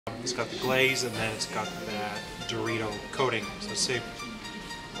It's got the glaze and then it's got that Dorito coating. So let's see.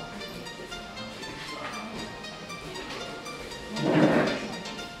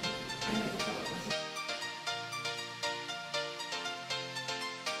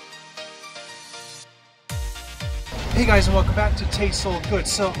 Hey guys, and welcome back to Taste Soul Good.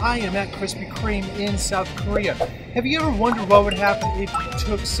 So I am at Krispy Kreme in South Korea. Have you ever wondered what would happen if you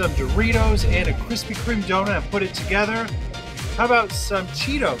took some Doritos and a Krispy Kreme donut and put it together? How about some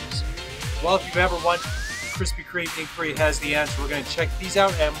Cheetos? Well, if you've ever wondered, Krispy Kreme in Korea has the answer. We're going to check these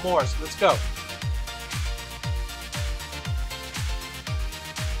out and more, so let's go.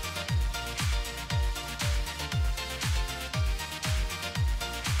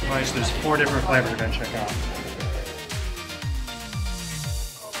 Alright, so there's 4 different flavors we're going to check out.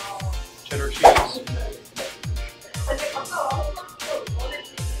 Cheddar cheese,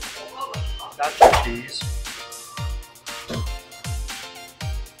 nacho cheese,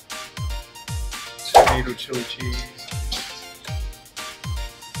 tomato chili cheese,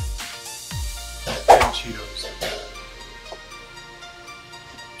 and Cheetos.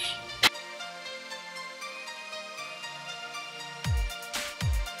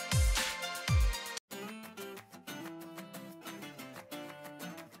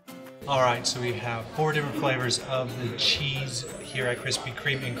 Alright, so we have 4 different flavors of the cheese here at Krispy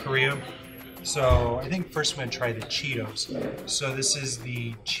Kreme in Korea. So I think first I'm going to try the Cheetos. So this is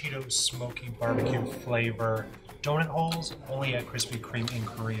the Cheeto Smoky Barbecue flavor donut holes, only at Krispy Kreme in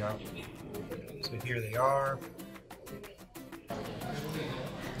Korea. So here they are. It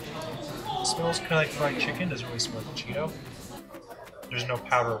smells kind of like fried chicken, doesn't really smell like a Cheeto. There's no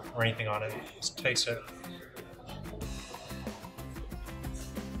powder or anything on it, just taste it.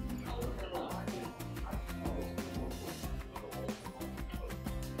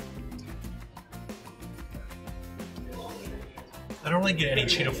 I don't really get any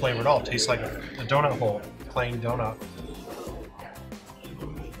Cheeto flavor at all. It tastes like a donut hole, plain donut.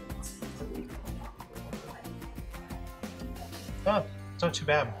 Oh, it's not too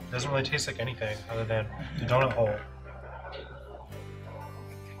bad. It doesn't really taste like anything other than the donut hole.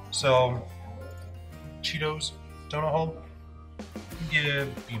 So, Cheetos, donut hole, give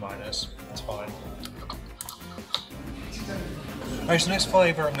B-. It's fine. Alright, so next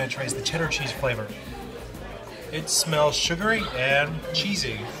flavor I'm going to try is the cheddar cheese flavor. It smells sugary and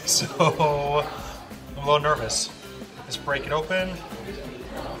cheesy, so I'm a little nervous. Let's break it open.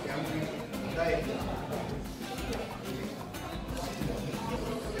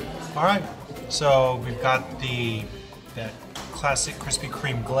 Alright, so we've got that classic Krispy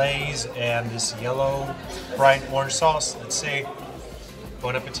Kreme glaze and this yellow bright orange sauce. Let's see.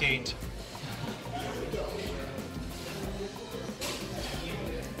 Bon appetit.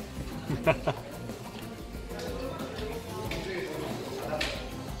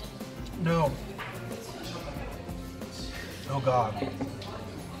 No. Oh God.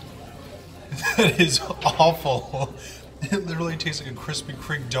 That is awful. It literally tastes like a Krispy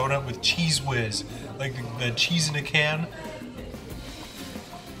Kreme donut with cheese whiz. Like the cheese in a can.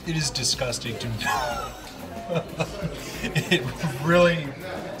 It is disgusting to me. It really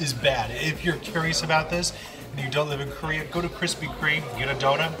is bad. If you're curious about this and you don't live in Korea, go to Krispy Kreme, get a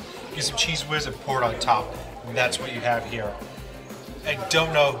donut, get some cheese whiz and pour it on top. And that's what you have here. I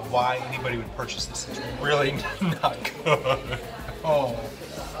don't know why anybody would purchase this. It's really not good. Oh.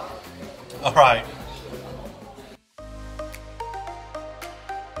 Alright.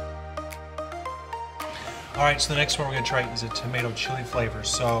 Alright, so the next one we're going to try is a tomato chili flavor.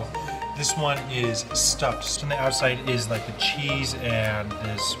 So this one is stuffed. So on the outside is like the cheese and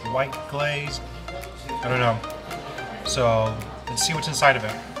this white glaze. I don't know. So let's see what's inside of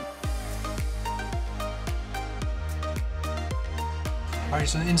it. Alright,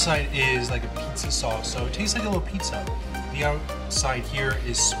 so the inside is like a pizza sauce, so it tastes like a little pizza. The outside here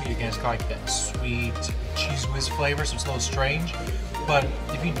is sweet again, it's got like that sweet cheese whiz flavor, so it's a little strange. But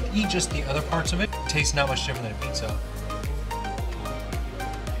if you eat just the other parts of it, it tastes not much different than a pizza.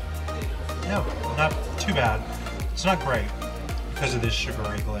 No, not too bad. It's not great because of this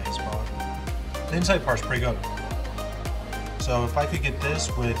sugary glaze, but the inside part's pretty good. So if I could get this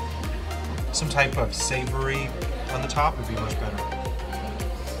with some type of savory on the top, it would be much better.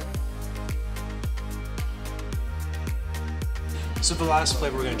 So the last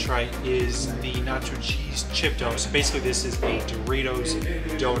flavor we're going to try is the nacho cheese chip dough. So basically this is a Doritos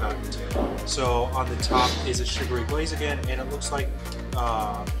donut. So on the top is a sugary glaze again, and it looks like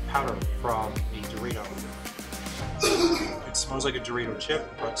powder from a Dorito. It smells like a Dorito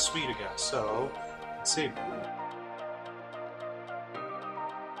chip, but sweet I guess. So let's see.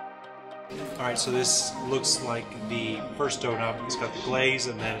 Alright, so this looks like the first donut. It's got the glaze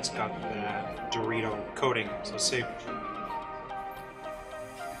and then it's got the Dorito coating. So let's see.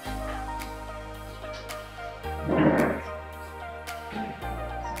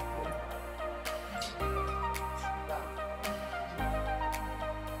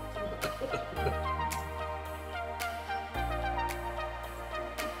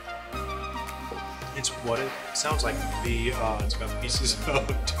 It's what it sounds like to be. It's got pieces of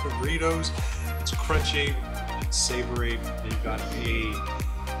Doritos. It's crunchy, it's savory. You've got a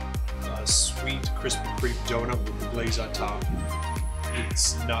sweet Krispy Kreme donut with the glaze on top.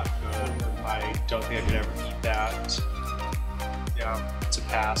 It's not good. I don't think I could ever eat that. Yeah, it's a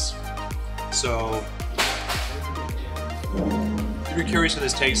pass. So, if you're curious how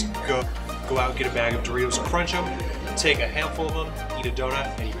this tastes, go out and get a bag of Doritos, crunch them, take a handful of them, eat a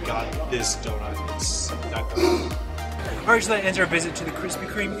donut, and you've got this donut. It's not good. Alright, so that ends our visit to the Krispy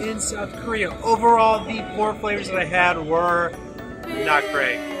Kreme in South Korea. Overall, the 4 flavors that I had were not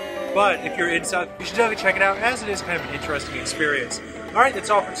great. But if you're in South Korea, you should definitely check it out, as it is kind of an interesting experience. Alright,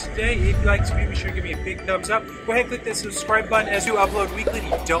 that's all for today. If you like this video, be sure to give me a big thumbs up. Go ahead and click that subscribe button as we upload weekly.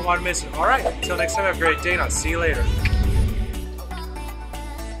 You don't want to miss it. Alright, until next time, have a great day, and I'll see you later.